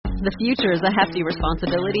The future is a hefty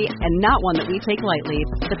responsibility and not one that we take lightly.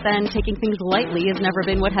 But then taking things lightly has never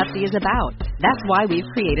been what Hefty is about. That's why we've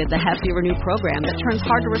created the Hefty Renew program that turns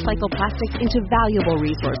hard-to-recycle plastics into valuable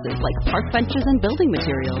resources like park benches and building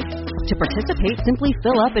materials. To participate, simply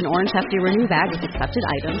fill up an orange Hefty Renew bag with accepted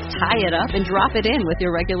items, tie it up, and drop it in with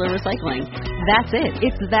your regular recycling. That's it.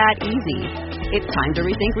 It's that easy. It's time to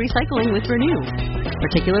rethink recycling with Renew.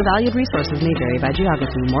 Particular valued resources may vary by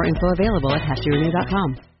geography. More info available at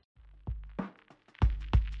heftyrenew.com.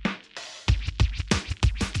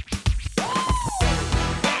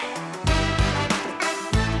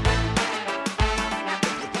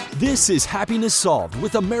 This is Happiness Solved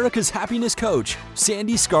with America's happiness coach,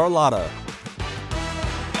 Sandy Scarlatta.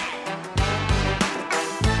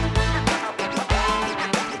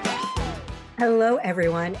 Hello,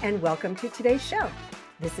 everyone, and welcome to today's show.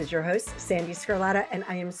 This is your host, Sandy Scarlatta, and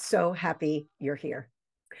I am so happy you're here.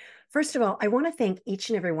 First of all, I want to thank each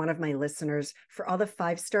and every one of my listeners for all the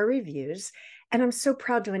 5-star reviews, and I'm so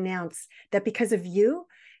proud to announce that because of you,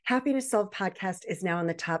 Happiness Solved podcast is now in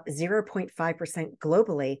the top 0.5%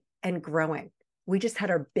 globally and growing. We just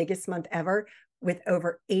had our biggest month ever with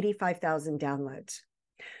over 85,000 downloads.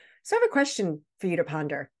 So I have a question for you to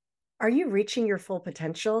ponder. Are you reaching your full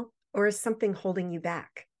potential, or is something holding you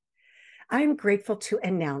back? I am grateful to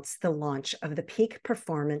announce the launch of the Peak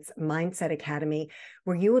Performance Mindset Academy,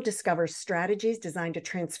 where you will discover strategies designed to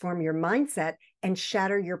transform your mindset and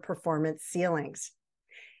shatter your performance ceilings.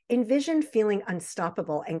 Envision feeling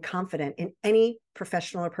unstoppable and confident in any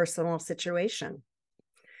professional or personal situation.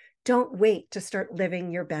 Don't wait to start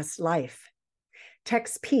living your best life.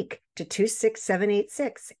 Text PEAK to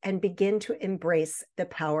 26786 and begin to embrace the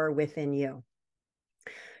power within you.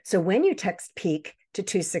 So when you text PEAK to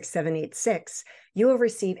 26786, you will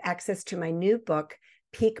receive access to my new book,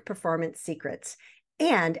 Peak Performance Secrets.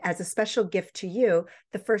 And as a special gift to you,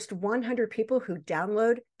 the first 100 people who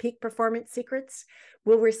download Peak Performance Secrets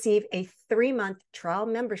will receive a 3-month trial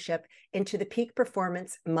membership into the Peak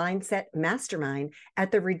Performance Mindset Mastermind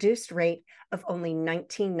at the reduced rate of only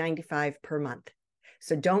 $19.95 per month.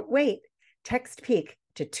 So don't wait. Text PEAK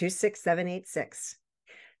to 26786.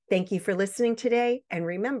 Thank you for listening today. And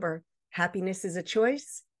remember, happiness is a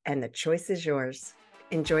choice, and the choice is yours.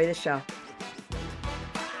 Enjoy the show.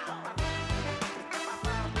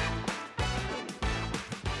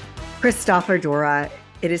 Kristoffer, Doura,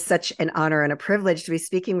 it is such an honor and a privilege to be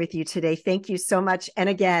speaking with you today. Thank you so much. And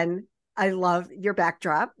again, I love your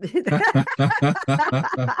backdrop. Thank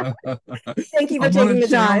you for taking the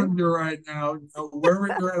time. You right now. Wherever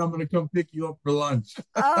you're at, I'm going to come pick you up for lunch.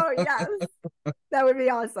 Oh, yes. That would be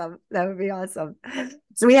awesome. That would be awesome.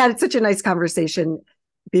 So we had such a nice conversation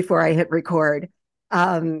before I hit record.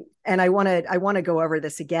 And I want to go over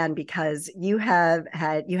this again because you had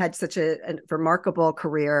such a remarkable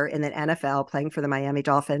career in the NFL playing for the Miami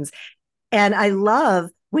Dolphins. And I love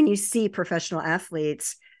when you see professional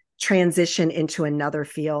athletes transition into another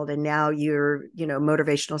field. And now you're,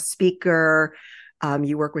 motivational speaker,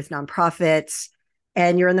 you work with nonprofits,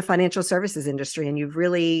 and you're in the financial services industry, and you've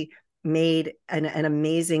really made an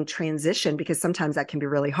amazing transition because sometimes that can be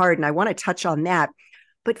really hard. And I want to touch on that.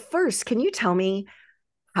 But first, can you tell me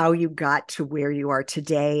how you got to where you are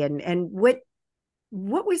today, and what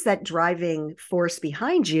was that driving force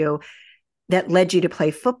behind you that led you to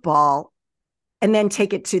play football and then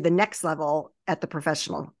take it to the next level at the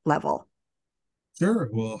professional level? Sure.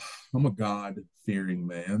 Well, I'm a God-fearing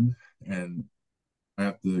man, and I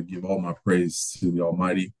have to give all my praise to the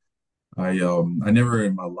Almighty. I never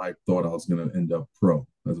in my life thought I was going to end up pro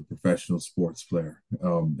as a professional sports player,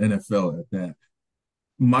 NFL at that.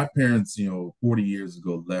 My parents, 40 years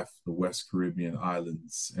ago left the West Caribbean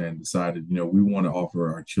islands and decided, we want to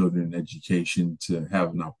offer our children an education to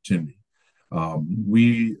have an opportunity.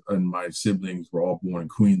 We and my siblings were all born in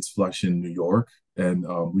Queens, Flushing, New York, and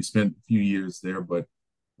we spent a few years there, but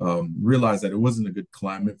realized that it wasn't a good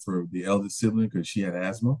climate for the eldest sibling because she had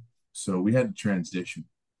asthma. So we had to transition.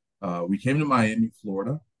 We came to Miami,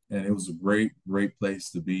 Florida, and it was a great, great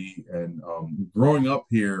place to be. And growing up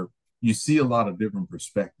here, you see a lot of different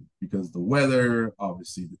perspectives because the weather,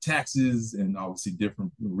 obviously the taxes, and obviously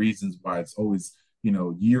different reasons why it's always,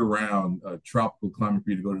 year-round tropical climate for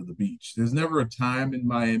you to go to the beach. There's never a time in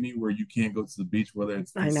Miami where you can't go to the beach, whether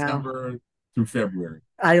it's December through February.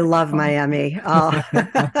 I love Miami. Oh.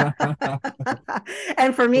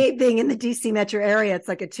 And for me, being in the DC metro area, it's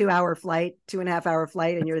like a 2-hour flight, 2.5-hour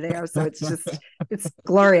flight, and you're there. So it's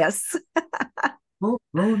glorious.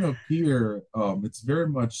 Growing up here, it's very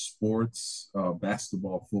much sports,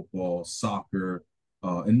 basketball, football, soccer,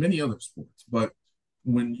 and many other sports. But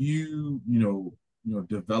when you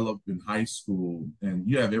develop in high school, and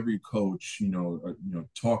you have every coach,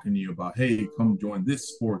 talking to you about, hey, come join this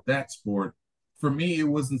sport, that sport. For me, it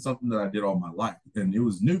wasn't something that I did all my life, and it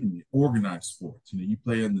was new to me. Organized sports, you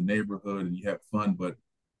play in the neighborhood and you have fun, but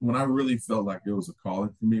when I really felt like it was a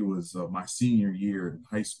calling for me was my senior year in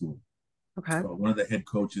high school. Okay. One of the head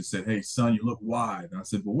coaches said, "Hey, son, you look wide." And I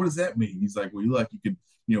said, "Well, what does that mean?" He's like, "Well, you could,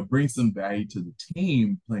 bring some value to the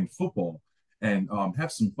team playing football and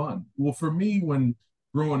have some fun." Well, for me, when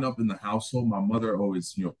growing up in the household, my mother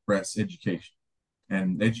always, pressed education,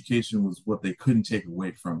 and education was what they couldn't take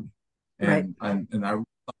away from me. Right. And I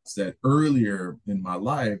realized that earlier in my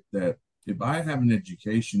life that if I have an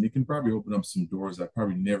education, it can probably open up some doors I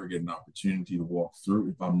probably never get an opportunity to walk through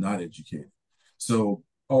if I'm not educated. So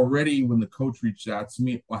already when the coach reached out to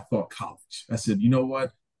me, I thought college. I said, you know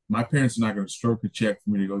what? My parents are not going to stroke a check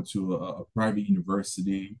for me to go to a private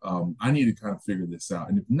university. I need to kind of figure this out.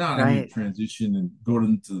 And if not, I need Right. to transition and go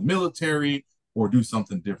into the military or do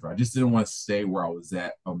something different. I just didn't want to stay where I was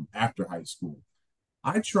at after high school.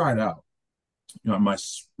 I tried out, my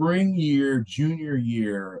spring year, junior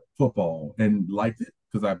year football and liked it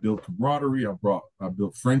because I built camaraderie. I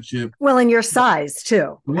built friendship. Well, and your size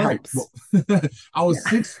too Right. helps. Well, I was Yeah.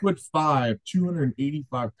 6'5",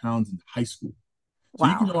 285 pounds in high school. So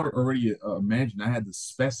you can Wow. already imagine I had the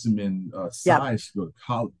specimen Yep. size to go to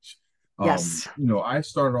college. Yes. I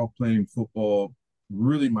started off playing football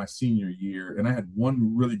really my senior year, and I had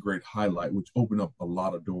one really great highlight, which opened up a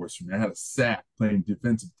lot of doors for me. I had a sack playing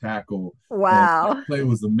defensive tackle, and that Wow. play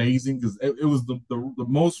was amazing because it was the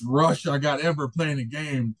most rush I got ever playing a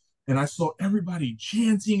game. And I saw everybody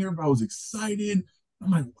chanting, everybody was excited.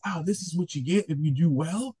 I'm like, wow, this is what you get if you do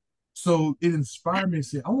well. So it inspired me to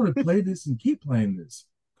say, I want to play this and keep playing this.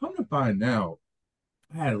 Come to find out,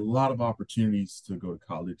 I had a lot of opportunities to go to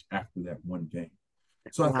college after that one game.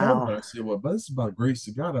 So I thought about Wow. it. I said, well, but this is about grace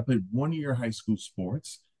of God. I played 1 year high school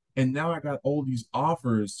sports, and now I got all these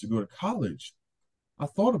offers to go to college. I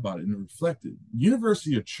thought about it and reflected.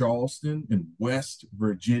 University of Charleston in West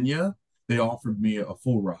Virginia, they offered me a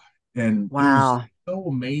full ride. And it was Wow. so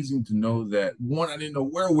amazing to know that one, I didn't know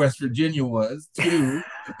where West Virginia was, two,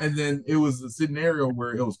 and then it was a scenario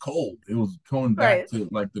where it was cold. It was going back Right. to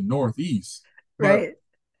like the Northeast. But Right.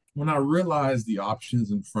 when I realized the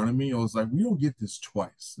options in front of me, I was like, we don't get this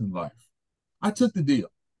twice in life. I took the deal.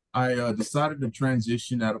 I decided to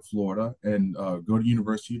transition out of Florida and go to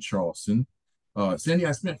University of Charleston. Sandy,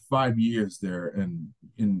 I spent 5 years there and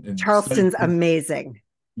in studied. Charleston's amazing.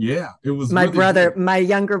 Yeah, it was really good. My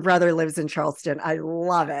younger brother lives in Charleston. I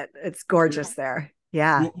love it. It's Yeah. gorgeous there.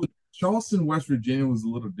 Yeah. Well, Charleston, West Virginia was a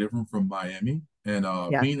little different from Miami, and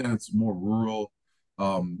Yeah. being that it's more rural,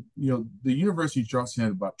 the University of Charleston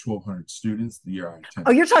had about 1,200 students the year I Oh,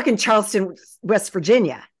 attended. you're talking Charleston, West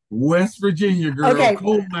Virginia. West Virginia, girl, Okay.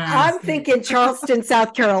 cold I'm mask. thinking Charleston,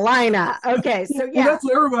 South Carolina. Okay. So Well, yeah. that's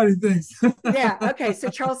what everybody thinks. Yeah. Okay. So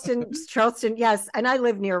Charleston, yes. And I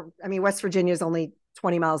live near, I mean, West Virginia is only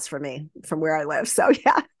 20 miles from me, from where I live. So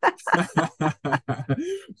yeah.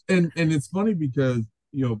 And it's funny because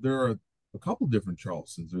there are a couple different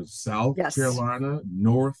Charlestons. There's South Yes. Carolina,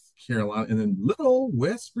 North Carolina, and then little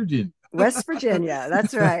West Virginia. West Virginia.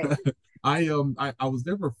 That's right. I was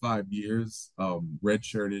there for 5 years,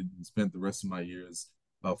 redshirted and spent the rest of my years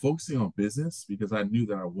focusing on business because I knew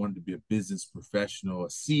that I wanted to be a business professional, a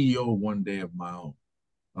CEO one day of my own.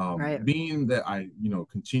 Right. Being that I,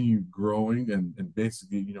 continued growing and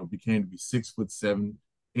basically, became to be 6'7",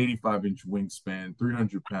 85-inch wingspan,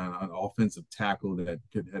 300-pound on offensive tackle that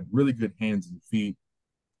had really good hands and feet.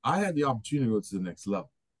 I had the opportunity to go to the next level.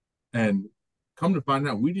 And come to find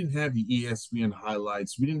out, we didn't have the ESPN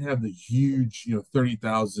highlights. We didn't have the huge,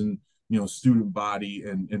 30,000, student body.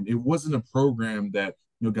 And it wasn't a program that,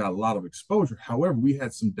 got a lot of exposure. However, we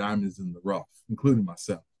had some diamonds in the rough, including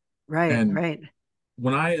myself. Right. And Right.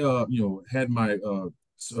 when I, had my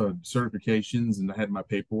certifications and I had my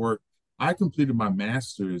paperwork, I completed my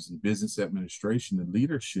master's in business administration and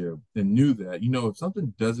leadership and knew that, if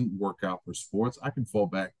something doesn't work out for sports, I can fall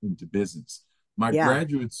back into business. My Yeah.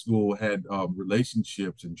 graduate school had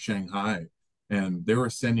relationships in Shanghai, and they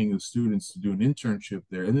were sending the students to do an internship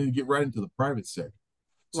there and then get right into the private sector.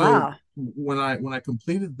 So Wow. when I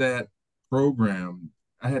completed that program,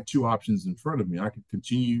 I had two options in front of me. I could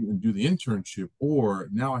continue and do the internship, or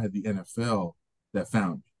now I had the NFL that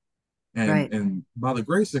found me. And Right. and by the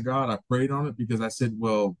grace of God, I prayed on it because I said,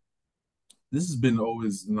 well, this has been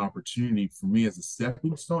always an opportunity for me as a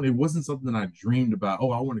stepping stone. It wasn't something I dreamed about.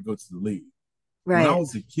 Oh, I want to go to the league. When I Right.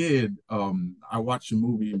 was a kid, I watched a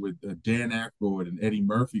movie with Dan Aykroyd and Eddie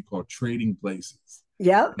Murphy called Trading Places.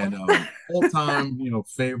 Yep. And all time,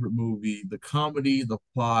 favorite movie, the comedy, the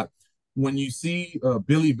plot. When you see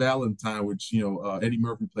Billy Valentine, which Eddie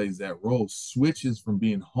Murphy plays that role, switches from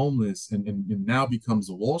being homeless and now becomes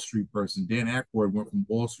a Wall Street person. Dan Aykroyd went from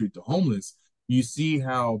Wall Street to homeless. You see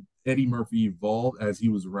how Eddie Murphy evolved as he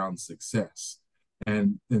was around success,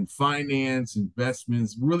 and finance,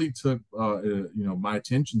 investments really took my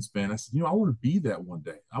attention span. I said, I want to be that one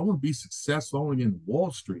day. I want to be successful. I want to get into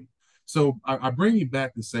Wall Street. So I bring you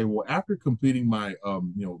back to say, well, after completing my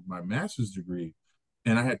my master's degree,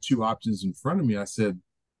 and I had two options in front of me, I said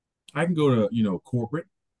I can go to corporate,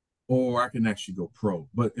 or I can actually go pro.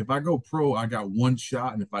 But if I go pro, I got one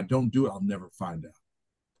shot, and if I don't do it, I'll never find out.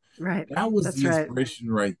 Right. That was That's the right.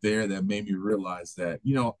 inspiration right there that made me realize that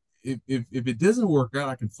if it doesn't work out,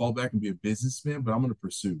 I can fall back and be a businessman, but I'm going to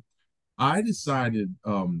pursue. I decided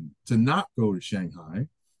to not go to Shanghai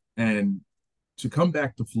and to come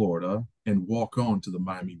back to Florida and walk on to the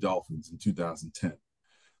Miami Dolphins in 2010.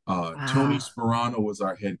 Tony Wow. Sperano was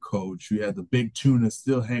our head coach. We had the big tuna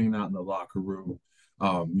still hanging out in the locker room.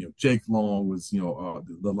 Jake Long was,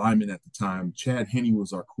 the lineman at the time. Chad Henne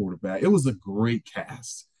was our quarterback. It was a great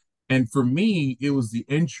cast. And for me, it was the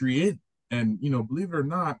entry in. And, believe it or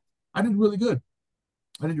not, I did really good.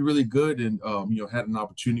 I did really good and, had an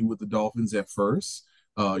opportunity with the Dolphins at first,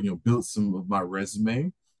 built some of my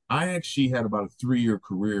resume. I actually had about a 3-year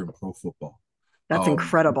career in pro football. That's Um,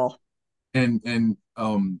 incredible. and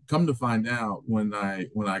come to find out when I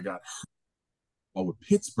got hurt with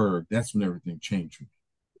Pittsburgh, that's when everything changed for me.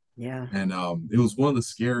 Yeah. And it was one of the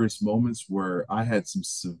scariest moments where I had some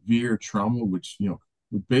severe trauma, which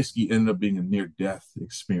would basically ended up being a near death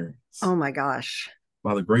experience. Oh my gosh.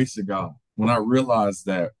 By the grace of God, when I realized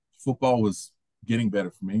that football was getting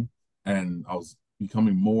better for me, and I was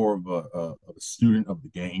becoming more of a student of the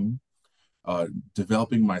game,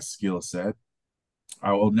 developing my skill set,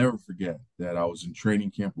 I will never forget that I was in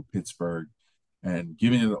training camp with Pittsburgh and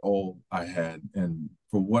giving it all I had. And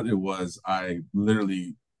for what it was, I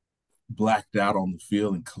literally blacked out on the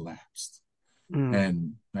field and collapsed. Mm.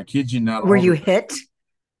 And I kid you not, Were all you the hit?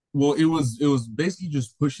 well, it was basically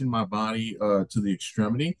just pushing my body to the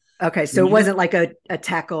extremity. Okay, so When it you're wasn't like a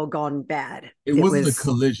tackle gone bad. It It wasn't a was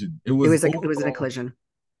collision. It it was was a it was in a overall, collision.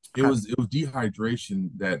 it Okay. was it was dehydration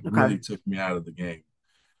that Okay. really took me out of the game.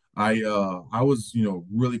 I was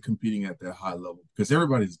really competing at that high level because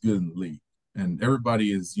everybody's good in the league and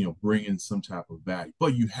everybody is bringing some type of value,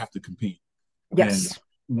 but you have to compete. And Yes.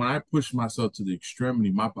 when I pushed myself to the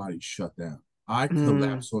extremity, my body shut down. I Mm.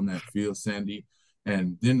 collapsed on that field, Sandy,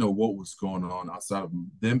 and didn't know what was going on outside of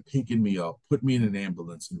them picking me up, put me in an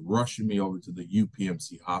ambulance, and rushing me over to the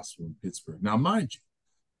UPMC hospital in Pittsburgh. Now, mind you,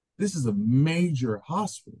 this is a major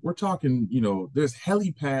hospital. We're talking, there's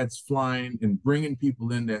helipads flying and bringing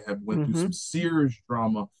people in that have went through Hmm. some serious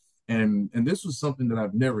trauma, and this was something that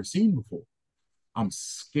I've never seen before. I'm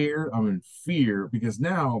scared. I'm in fear because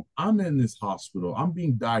now I'm in this hospital. I'm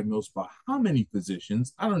being diagnosed by how many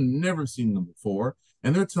physicians? I don't never seen them before,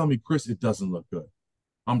 and they're telling me, Chris, it doesn't look good.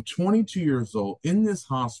 I'm 22 years old in this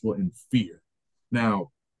hospital in fear.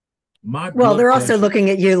 Now, my Well, blood they're also pressure. looking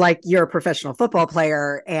at you like you're a professional football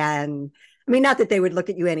player, and I mean, not that they would look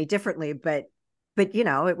at you any differently, but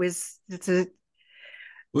it's a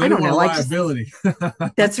Well, I they don't don't want a know. I just liability.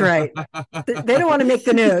 That's right. They don't want to make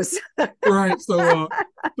the news. Right. So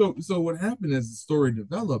what happened as the story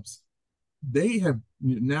develops, they have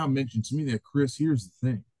now mentioned to me that, Chris, here's the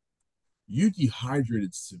thing. You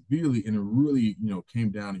dehydrated severely and it really,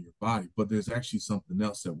 came down in your body, but there's actually something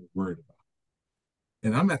else that we're worried about.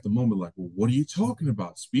 And I'm at the moment like, well, what are you talking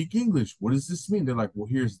about? Speak English. What does this mean? They're like, well,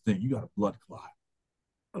 here's the thing. You got a blood clot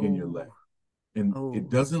in your leg Oh, and it oh.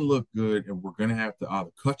 doesn't look good. And we're going to have to either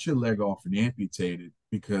cut your leg off and amputate it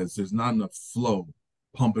because there's not enough flow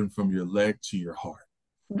pumping from your leg to your heart.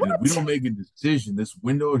 And if we What? don't make a decision, this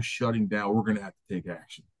window is shutting down. We're going to have to take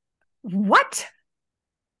action. What?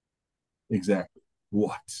 Exactly.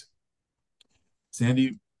 What?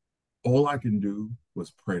 Sandy, all I can do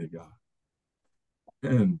was pray to God.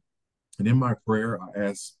 And and in my prayer, I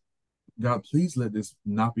asked God, please let this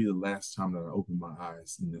not be the last time that I open my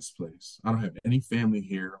eyes in this place. I don't have any family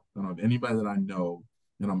here. I don't have anybody that I know,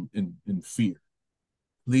 and I'm in fear.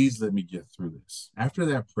 Please let me get through this. After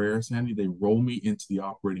that prayer, Sandy, they rolled me into the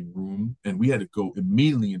operating room, and we had to go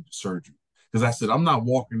immediately into surgery because I said, I'm not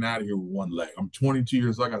walking out of here with one leg. I'm 22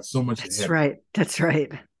 years old. I got so much That's ahead of me. right. That's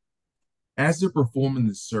right. As they're performing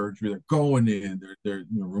this surgery, they're going in, they're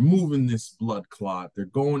removing this blood clot, they're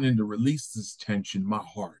going in to release this tension. My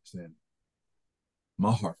heart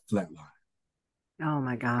flatlined Oh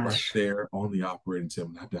my right gosh. there on the operating table,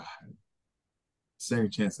 and I died.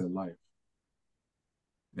 Second chance at life.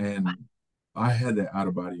 And I had that out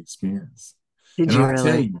of body experience. Did And you I tell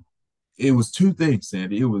really? you, it was two things,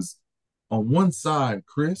 Sandy. It was on one side,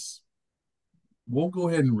 Chris, we'll go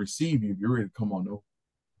ahead and receive you if you're ready to come on over.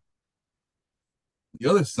 The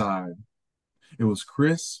other side, it was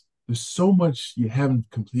Chris, there's so much you haven't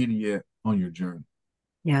completed yet on your journey.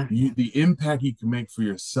 Yeah. The impact you can make for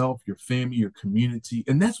yourself, your family, your community.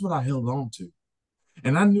 And that's what I held on to.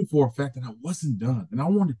 And I knew for a fact that I wasn't done. And I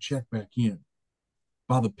wanted to check back in.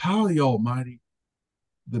 By the power of the Almighty,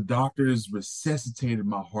 the doctors resuscitated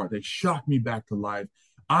my heart. They shocked me back to life.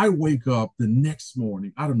 I wake up the next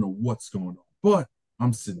morning. I don't know what's going on, but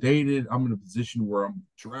I'm sedated. I'm in a position where I'm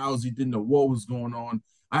drowsy, didn't know what was going on.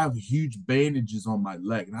 I have huge bandages on my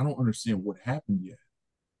leg, and I don't understand what happened yet.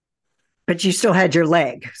 But you still had your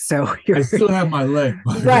leg. So I you're still have my leg,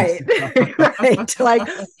 by the right. way. Right. Like,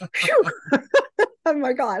 phew. Oh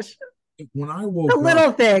my gosh. When I The woke up,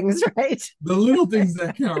 little things, right? the little things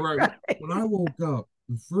that count, right? Right. When I woke up,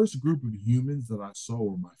 the first group of humans that I saw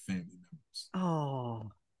were my family members.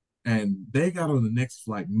 Oh, And they got on the next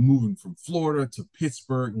flight moving from Florida to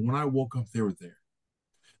Pittsburgh. And when I woke up, they were there.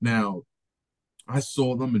 Now, I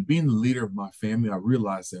saw them, and being the leader of my family, I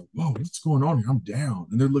realized that, whoa, what's going on here? I'm down.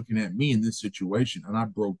 And they're looking at me in this situation. And I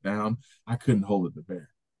broke down. I couldn't hold it to bear.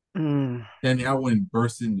 mm, And I went and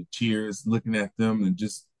burst into tears looking at them and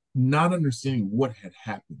just not understanding what had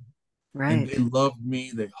happened. And they right. loved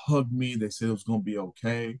me. They hugged me. They said it was going to be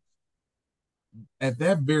okay. At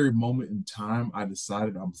that very moment in time, I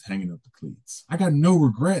decided I was hanging up the cleats. I got no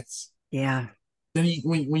regrets. Yeah. Then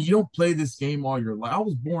when you don't play this game all your life, I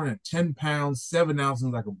was born at 10 pounds, 7 ounces,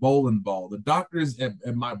 like a bowling ball. The doctors at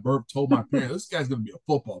my birth told my parents, this guy's going to be a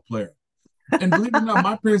football player. And believe it or not,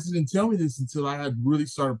 my parents didn't tell me this until I had really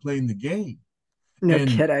started playing the game. No And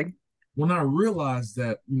kidding. when I realized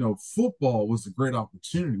that, football was a great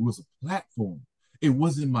opportunity, was a platform, it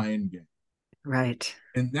wasn't my end game. Right.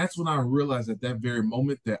 And that's when I realized at that very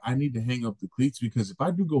moment that I need to hang up the cleats, because if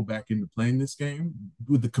I do go back into playing this game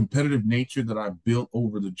with the competitive nature that I built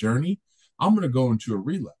over the journey, I'm going to go into a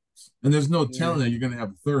relapse. And there's no Yeah. telling that you're going to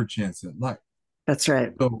have a third chance at life. That's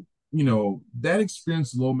right. So, that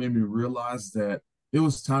experience alone made me realize that it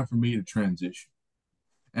was time for me to transition.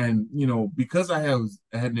 And, because I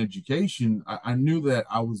had an education, I knew that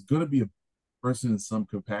I was going to be a person in some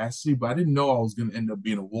capacity, but I didn't know I was going to end up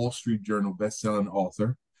being a Wall Street Journal best-selling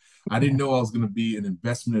author. I didn't know I was going to be an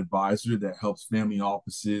investment advisor that helps family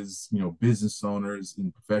offices, business owners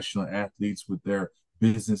and professional athletes with their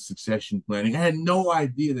business succession planning. I had no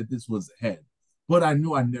idea that this was ahead, but I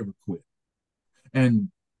knew I never quit. And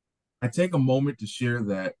I take a moment to share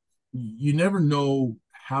that you never know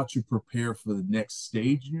how to prepare for the next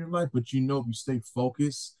stage in your life, but if you stay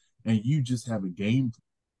focused and you just have a game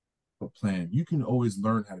plan, you can always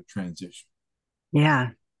learn how to transition. Yeah.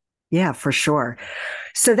 Yeah, for sure.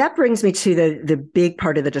 So that brings me to the big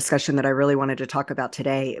part of the discussion that I really wanted to talk about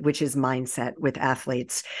today, which is mindset with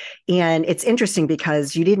athletes. And it's interesting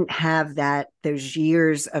because you didn't have those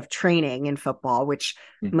years of training in football, which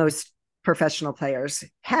most professional players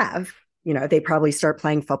have. They probably start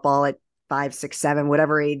playing football at 5, 6, 7,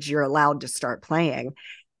 whatever age you're allowed to start playing.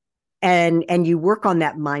 And you work on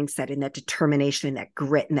that mindset and that determination and that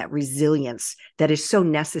grit and that resilience that is so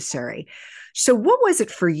necessary. So what was it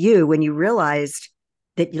for you when you realized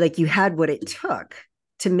that you had what it took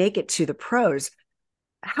to make it to the pros?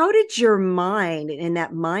 How did your mind and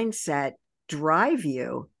that mindset drive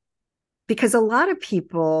you? Because a lot of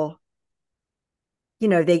people,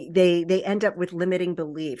 they end up with limiting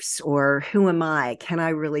beliefs, or who am I? Can I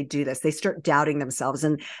really do this? They start doubting themselves.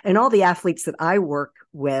 And all the athletes that I work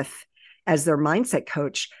with as their mindset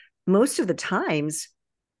coach, most of the times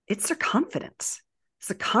it's their confidence. It's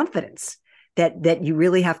the confidence that you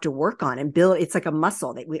really have to work on and build. It's like a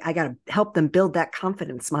muscle I got to help them build that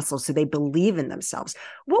confidence muscle so they believe in themselves.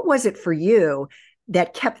 What was it for you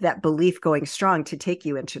that kept that belief going strong to take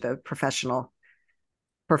you into the professional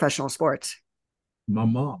sports? My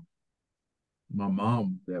mom,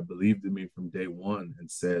 that believed in me from day one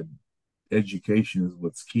and said, education is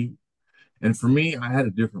what's key. And for me, I had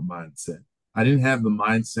a different mindset. I didn't have the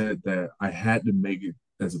mindset that I had to make it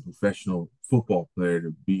as a professional football player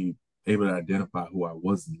to be able to identify who I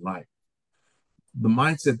was in life. The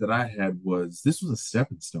mindset that I had was this was a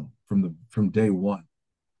stepping stone from day one.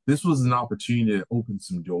 This was an opportunity to open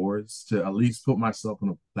some doors, to at least put myself on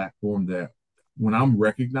a platform that when I'm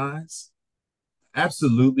recognized,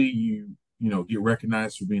 absolutely get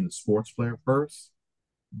recognized for being a sports player first.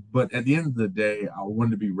 But at the end of the day, I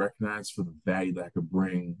wanted to be recognized for the value that I could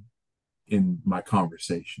bring in my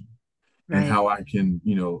conversation and Right. how I can,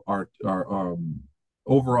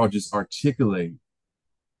 overall just articulate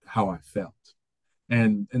how I felt.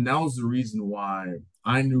 And that was the reason why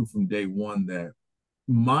I knew from day one that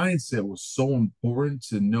mindset was so important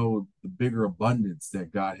to know the bigger abundance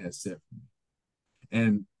that God has set for me.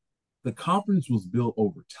 And the confidence was built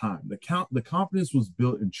over time. The confidence was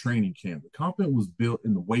built in training camp. The confidence was built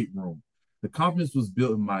in the weight room. The confidence was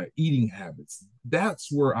built in my eating habits.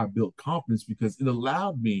 That's where I built confidence because it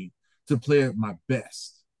allowed me to play at my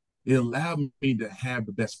best. It allowed me to have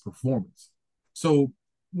the best performance. So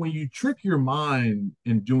when you trick your mind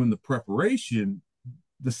in doing the preparation,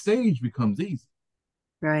 the stage becomes easy.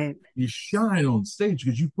 Right. You shine on stage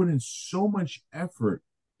because you put in so much effort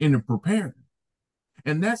into preparing.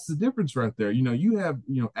 And that's the difference right there. You have,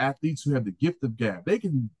 athletes who have the gift of gab. They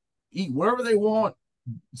can eat whatever they want,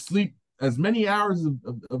 sleep as many hours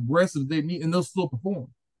of rest as they need, and they'll still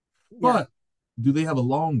perform. Yeah. But do they have a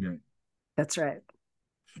long game? That's right.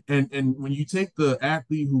 And when you take the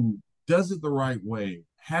athlete who does it the right way,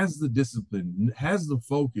 has the discipline, has the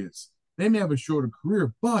focus, they may have a shorter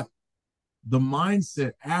career, but the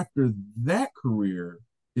mindset after that career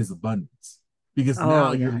is abundance. Because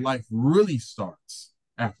now your life really starts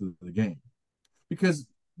after the game. Because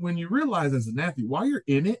when you realize as an athlete, while you're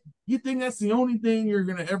in it, you think that's the only thing you're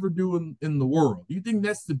going to ever do in the world. You think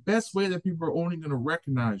that's the best way that people are only going to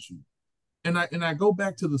recognize you. And I go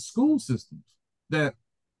back to the school systems that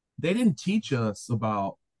they didn't teach us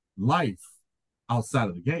about life outside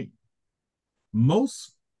of the game.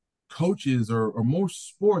 Most coaches or most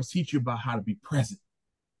sports teach you about how to be present,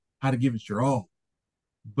 how to give it your all.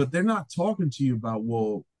 But they're not talking to you about,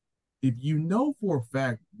 well, if you know for a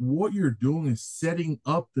fact what you're doing is setting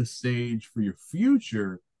up the stage for your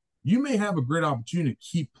future, you may have a great opportunity to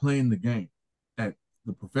keep playing the game at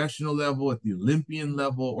the professional level, at the Olympian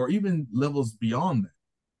level, or even levels beyond that.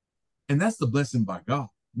 And that's the blessing by God.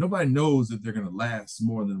 Nobody knows that they're going to last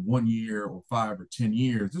more than 1 year or 5 or 10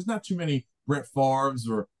 years. There's not too many Brett Favre's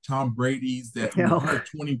or Tom Brady's that had a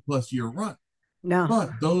 20+ year run. No.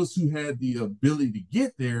 But those who had the ability to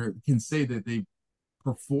get there can say that they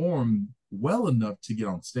performed well enough to get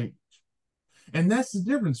on stage. And that's the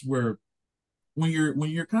difference where when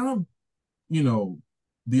you're kind of,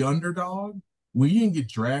 the underdog, when you didn't get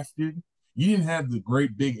drafted, you didn't have the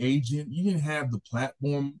great big agent, you didn't have the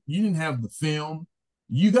platform, you didn't have the film,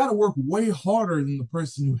 you got to work way harder than the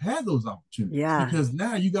person who had those opportunities. Yeah. Because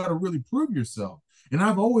now you got to really prove yourself. And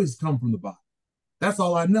I've always come from the bottom. That's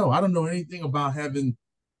all I know. I don't know anything about having,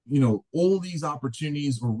 all these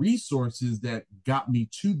opportunities or resources that got me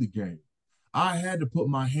to the game. I had to put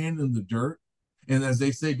my hand in the dirt. And as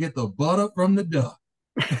they say, get the butter from the duck.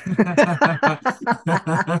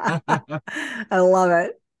 I love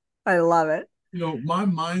it. I love it. My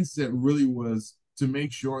mindset really was to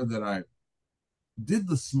make sure that I did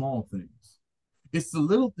the small things. It's the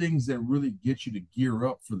little things that really get you to gear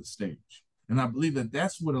up for the stage. And I believe that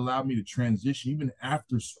that's what allowed me to transition, even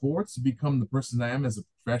after sports, to become the person I am as a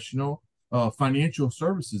professional financial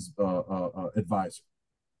services advisor.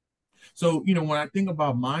 So, when I think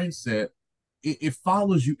about mindset, it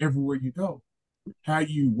follows you everywhere you go. How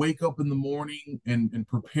you wake up in the morning and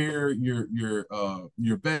prepare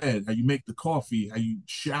your bed, how you make the coffee, how you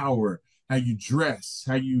shower, how you dress,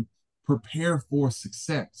 how you prepare for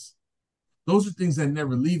success. Those are things that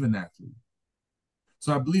never leave an athlete.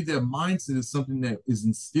 So I believe that mindset is something that is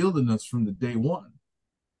instilled in us from the day one.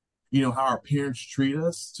 How our parents treat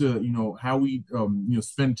us, to how we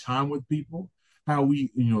spend time with people, how we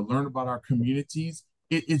learn about our communities.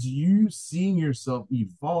 It is you seeing yourself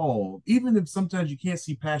evolve, even if sometimes you can't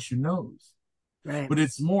see past your nose. Right. But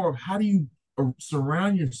it's more of how do you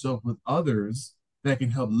surround yourself with others that can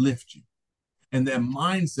help lift you. And that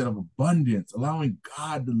mindset of abundance, allowing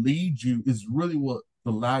God to lead you, is really what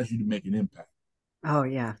allows you to make an impact. Oh,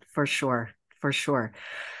 yeah, for sure. For sure.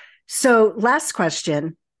 So last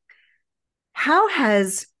question, how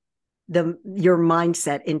has your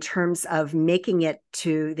mindset in terms of making it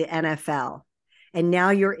to the NFL, and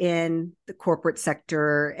now you're in the corporate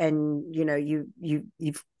sector and,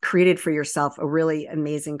 you've created for yourself a really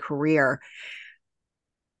amazing career.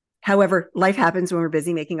 However, life happens when we're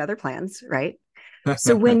busy making other plans, right?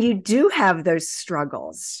 So when you do have those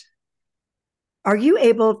struggles, are you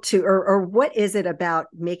able to, or what is it about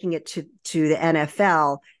making it to the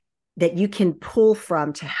NFL that you can pull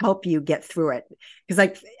from to help you get through it?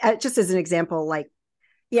 Because just as an example,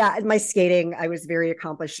 my skating, I was very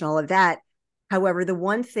accomplished and all of that. However, the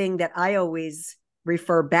one thing that I always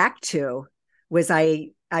refer back to was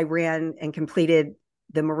I ran and completed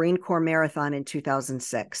the Marine Corps Marathon in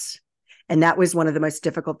 2006. And that was one of the most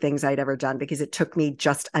difficult things I'd ever done because it took me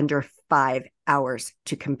just under 5 hours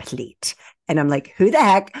to complete. And I'm like, who the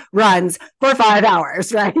heck runs for 5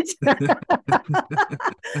 hours, right?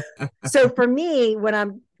 So for me, when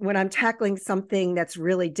I'm tackling something that's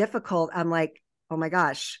really difficult, I'm like, oh my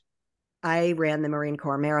gosh, I ran the Marine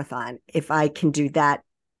Corps Marathon. If I can do that,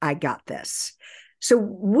 I got this. So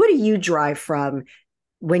what do you drive from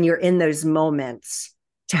when you're in those moments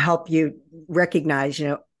to help you recognize,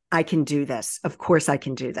 I can do this. Of course I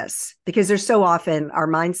can do this. Because there's so often our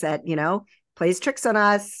mindset, plays tricks on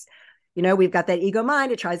us. We've got that ego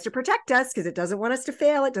mind. It tries to protect us because it doesn't want us to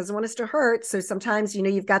fail. It doesn't want us to hurt. So sometimes,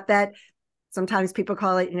 you've got that, sometimes people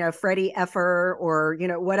call it, Freddie Effer or,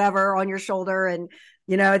 whatever on your shoulder. And,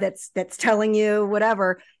 that's telling you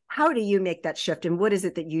whatever. How do you make that shift? And what is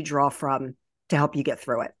it that you draw from to help you get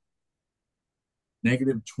through it?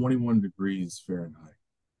 Negative 21 degrees Fahrenheit.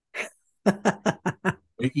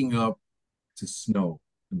 Waking up to snow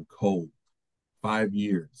and cold, 5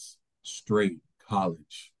 years straight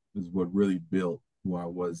college is what really built who I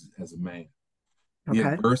was as a man. The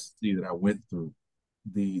adversity that I went through,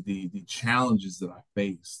 the challenges that I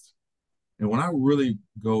faced. And when I really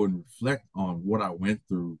go and reflect on what I went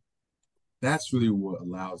through, that's really what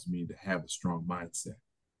allows me to have a strong mindset.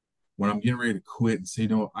 When I'm getting ready to quit and say,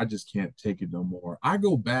 I just can't take it no more, I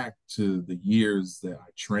go back to the years that I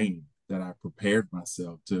trained, that I prepared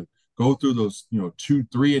myself to go through those,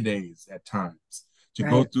 2-3 a days at times, to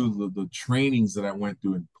go through the trainings that I went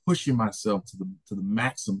through and pushing myself to the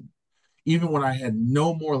maximum. Even when I had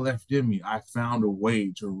no more left in me, I found a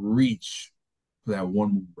way to reach for that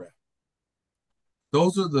one more breath.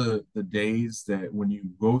 Those are the days that when you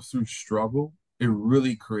go through struggle, it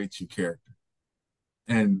really creates your character.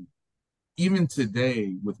 And even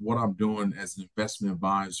today, with what I'm doing as an investment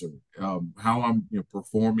advisor, how I'm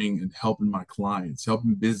performing and helping my clients,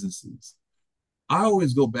 helping businesses, I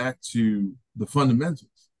always go back to the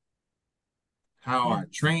fundamentals, how I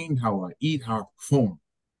train, how I eat, how I perform.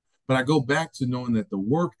 But I go back to knowing that the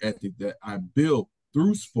work ethic that I built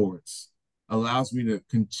through sports allows me to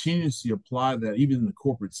continuously apply that even in the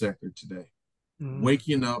corporate sector today.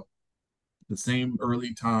 Waking up the same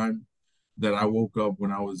early time that I woke up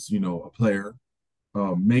when I was, a player,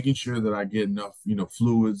 making sure that I get enough,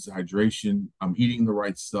 fluids, hydration, I'm eating the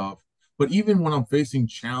right stuff. But even when I'm facing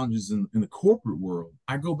challenges in the corporate world,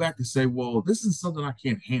 I go back to say, well, this is something I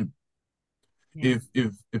can't handle. Yeah.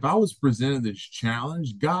 If I was presented this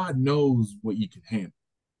challenge, God knows what you can handle.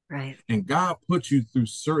 Right. And God puts you through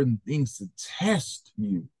certain things to test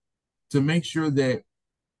you, to make sure that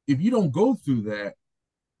if you don't go through that,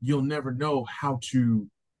 you'll never know how to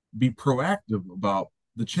be proactive about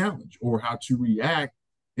the challenge or how to react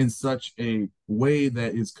in such a way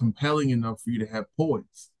that is compelling enough for you to have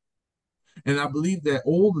poise. And I believe that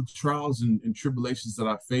all the trials and tribulations that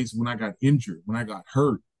I faced when I got injured, when I got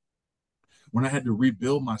hurt, when I had to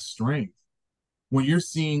rebuild my strength, when you're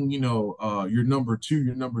seeing, your number 2,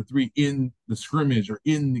 your number 3 in the scrimmage or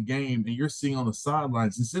in the game, and you're seeing on the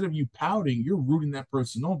sidelines, instead of you pouting, you're rooting that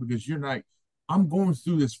person on because you're like, I'm going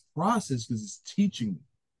through this process because it's teaching me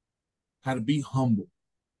how to be humble,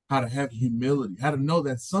 how to have humility, how to know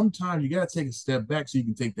that sometimes you got to take a step back so you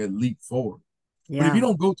can take that leap forward. Yeah. But if you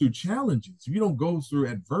don't go through challenges, if you don't go through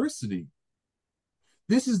adversity,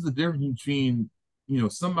 this is the difference between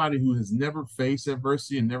somebody who has never faced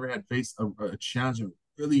adversity and never had faced a challenge that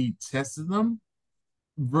really tested them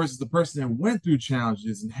versus the person that went through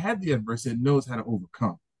challenges and had the adversity and knows how to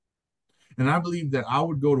overcome. And I believe that I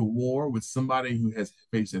would go to war with somebody who has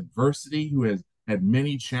faced adversity, who has had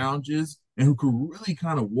many challenges, and who could really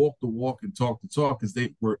kind of walk the walk and talk the talk because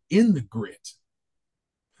they were in the grit,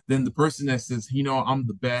 than the person that says, I'm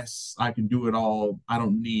the best, I can do it all, I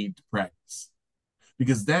don't need to practice.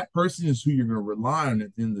 Because that person is who you're going to rely on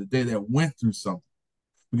at the end of the day that went through something,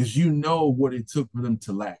 because you know what it took for them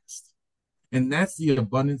to last. And that's the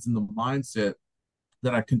abundance and the mindset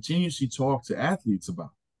that I continuously talk to athletes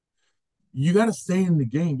about. You got to stay in the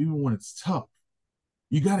game even when it's tough.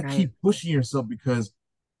 You got to keep pushing yourself, because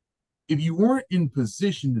if you weren't in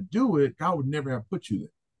position to do it, God would never have put you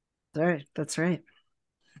there. That's right.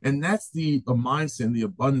 And that's the mindset and the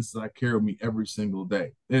abundance that I carry with me every single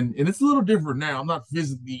day. And it's a little different now. I'm not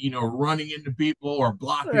physically, running into people or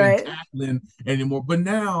blocking and tackling anymore. But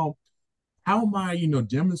now, how am I,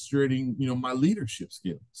 demonstrating, my leadership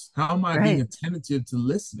skills? How am I being attentive to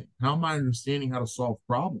listening? How am I understanding how to solve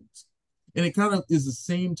problems? And it kind of is the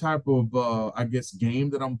same type of, game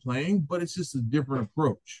that I'm playing, but it's just a different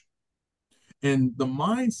approach. And the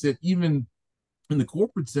mindset, even in the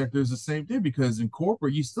corporate sector, is the same thing, because in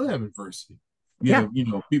corporate, you still have adversity. You have,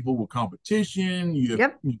 people with competition, you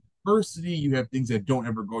have adversity, you have things that don't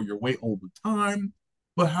ever go your way all the time.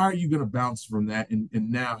 But how are you going to bounce from that and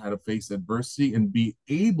now how to face adversity and be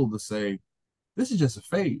able to say, this is just a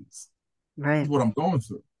phase. This is Right. what I'm going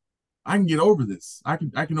through. I can get over this. I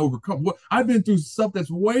can overcome what I've been through stuff that's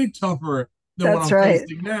way tougher than what That's I'm right.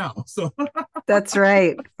 facing now. So That's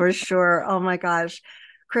right, for sure. Oh my gosh.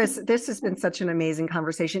 Chris, this has been such an amazing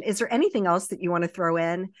conversation. Is there anything else that you want to throw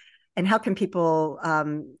in? And how can people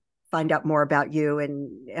find out more about you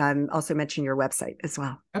and also mention your website as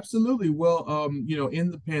well? absolutely. Well,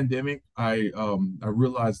 in the pandemic, I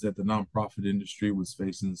realized that the nonprofit industry was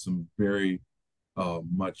facing some very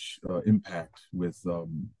much impact with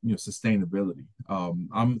sustainability.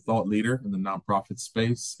 I'm a thought leader in the nonprofit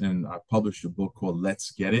space, and I published a book called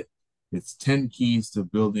Let's Get It. It's 10 keys to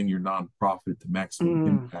building your nonprofit to maximum Mm,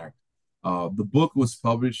 impact. The book was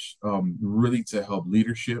published really to help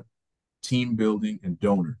leadership, team building, and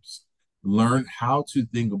donors learn how to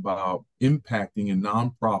think about impacting a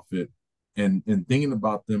nonprofit and thinking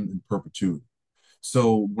about them in perpetuity.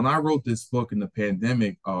 So when I wrote this book in the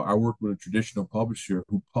pandemic, I worked with a traditional publisher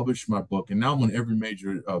who published my book, and now I'm on every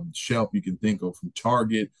major shelf you can think of, from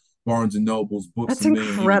Target, Barnes and Nobles, Books that's a Million,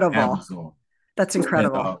 even incredible. Amazon. That's And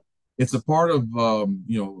incredible. it's a part of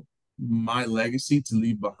my legacy to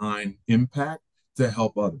leave behind impact to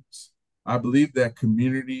help others. I believe that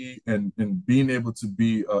community and being able to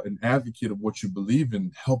be an advocate of what you believe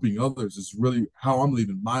in, helping others, is really how I'm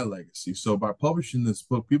leaving my legacy. So by publishing this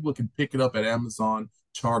book, people can pick it up at Amazon,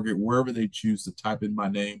 Target, wherever they choose to type in my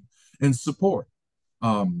name and support.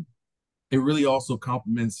 Um, it really also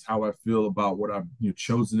complements how I feel about what I've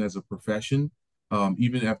chosen as a profession,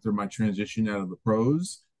 even after my transition out of the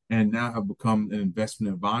pros, and now have become an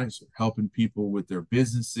investment advisor, helping people with their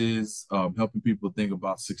businesses, helping people think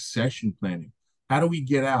about succession planning. How do we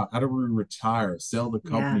get out? How do we retire, sell the Yeah.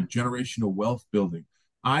 company, generational wealth building?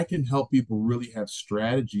 I can help people really have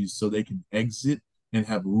strategies so they can exit and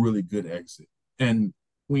have a really good exit. And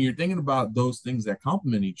when you're thinking about those things that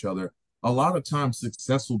complement each other, a lot of times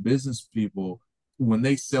successful business people, when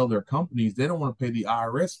they sell their companies, they don't want to pay the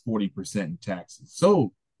IRS 40% in taxes.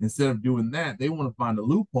 So instead of doing that, they want to find a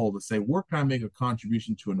loophole to say, where can I make a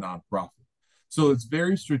contribution to a nonprofit? So it's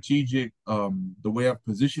very strategic, the way I've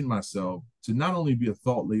positioned myself to not only be a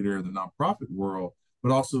thought leader in the nonprofit world,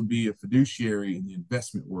 but also be a fiduciary in the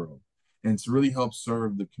investment world, and to really help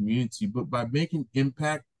serve the community, but by making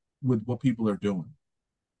impact with what people are doing,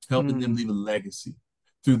 helping them Mm, leave a legacy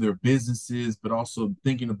through their businesses, but also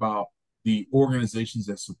thinking about the organizations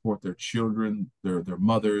that support their children, their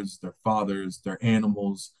mothers, their fathers, their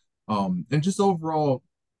animals, and just overall,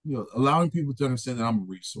 allowing people to understand that I'm a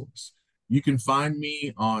resource. You can find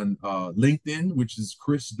me on LinkedIn, which is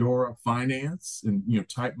Chris Doura Finance, and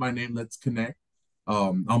type my name. Let's connect.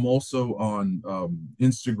 I'm also on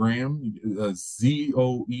Instagram,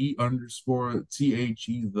 ZOE underscore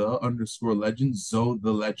THE the underscore legend, Zoe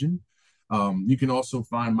the legend. You can also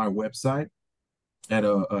find my website at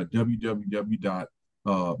www.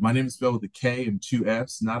 My name is spelled with a K and two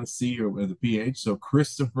F's, not a C or with a PH. So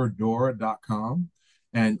KristofferDoura.com.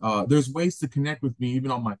 And there's ways to connect with me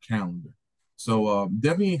even on my calendar. So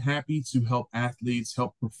definitely happy to help athletes,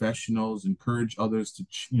 help professionals, encourage others to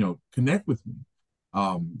connect with me.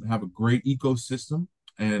 Have a great ecosystem,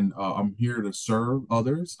 and I'm here to serve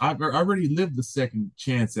others. I've already lived the second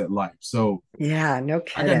chance at life, so yeah, no I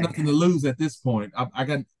got kidding. nothing to lose at this point. I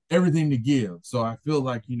got everything to give. So I feel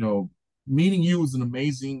like, meeting you was an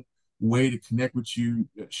amazing way to connect with you,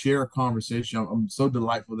 share a conversation. I'm so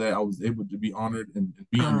delightful that I was able to be honored and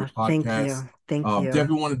be on your Oh, thank podcast. you. Thank you.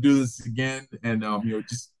 Definitely want to do this again and,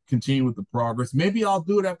 just continue with the progress. Maybe I'll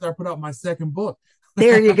do it after I put out my second book.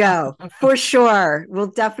 There you go. For sure. We'll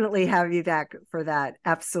definitely have you back for that.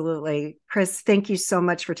 Absolutely. Chris, thank you so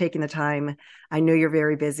much for taking the time. I know you're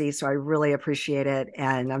very busy, so I really appreciate it.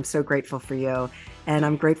 And I'm so grateful for you. And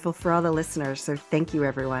I'm grateful for all the listeners. So thank you,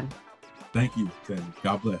 everyone. Thank you, Sandy.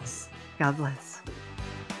 God bless. God bless.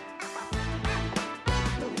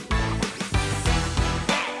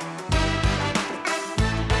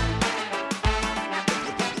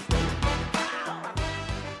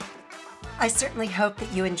 I certainly hope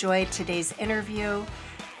that you enjoyed today's interview.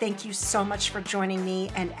 Thank you so much for joining me.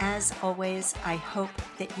 And as always, I hope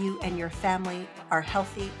that you and your family are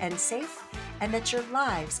healthy and safe, and that your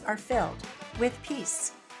lives are filled with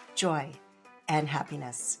peace, joy, and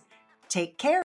happiness. Take care.